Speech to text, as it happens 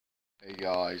Hey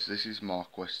guys, this is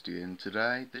Mark Westy, and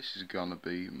today this is gonna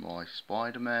be my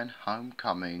Spider-Man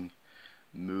Homecoming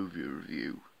movie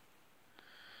review.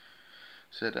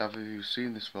 Said, have you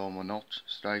seen this film or not?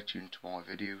 Stay tuned to my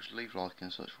videos, leave a like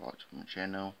and subscribe to my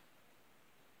channel.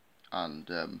 And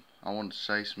I want to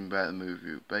say something about the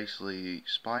movie. Basically,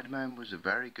 Spider-Man was a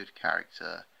very good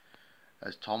character.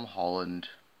 As Tom Holland,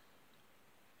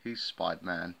 he's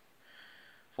Spider-Man.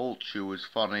 Vulture was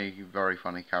funny, very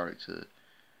funny character.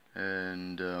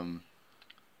 And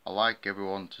I like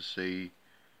everyone to think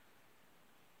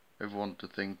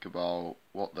about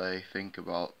what they think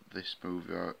about this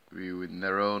movie review in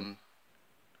their own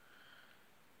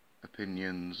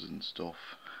opinions and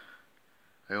stuff.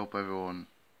 I hope everyone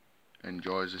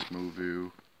enjoys this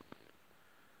movie.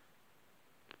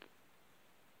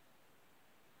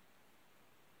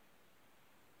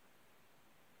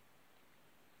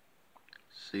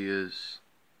 See us,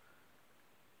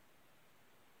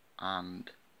 and